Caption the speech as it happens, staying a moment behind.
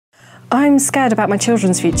I'm scared about my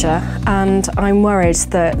children's future, and I'm worried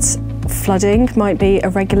that flooding might be a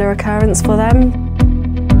regular occurrence for them.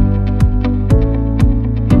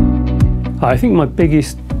 I think my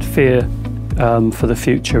biggest fear for the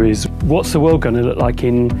future is, what's the world going to look like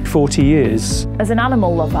in 40 years? As an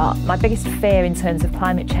animal lover, my biggest fear in terms of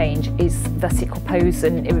climate change is that it could pose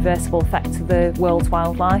an irreversible effect to the world's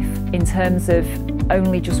wildlife, in terms of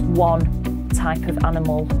only just one type of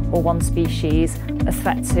animal or one species. A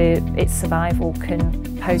threat to its survival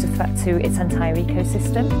can pose a threat to its entire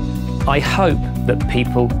ecosystem. I hope that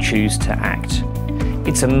people choose to act.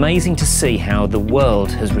 It's amazing to see how the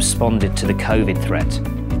world has responded to the COVID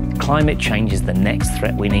threat. Climate change is the next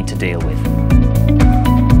threat we need to deal with.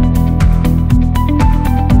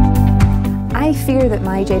 I fear that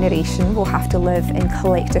my generation will have to live in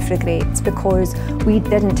collective regret because we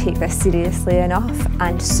didn't take this seriously enough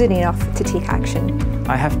and soon enough to take action.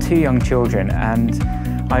 I have 2 young children, and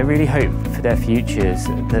I really hope for their futures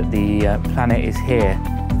that the planet is here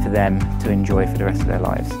for them to enjoy for the rest of their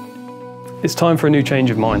lives. It's time for a new change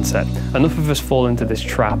of mindset. Enough of us fall into this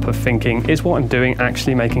trap of thinking, is what I'm doing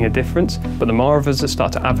actually making a difference? But the more of us that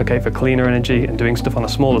start to advocate for cleaner energy and doing stuff on a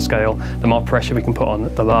smaller scale, the more pressure we can put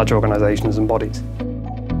on the large organisations and bodies.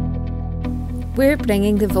 We're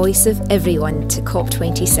bringing the voice of everyone to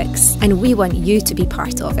COP26, and we want you to be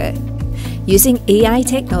part of it. Using AI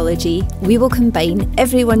technology, we will combine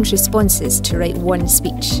everyone's responses to write one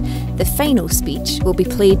speech. The final speech will be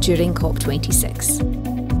played during COP26.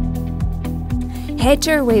 Head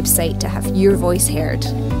to our website to have your voice heard.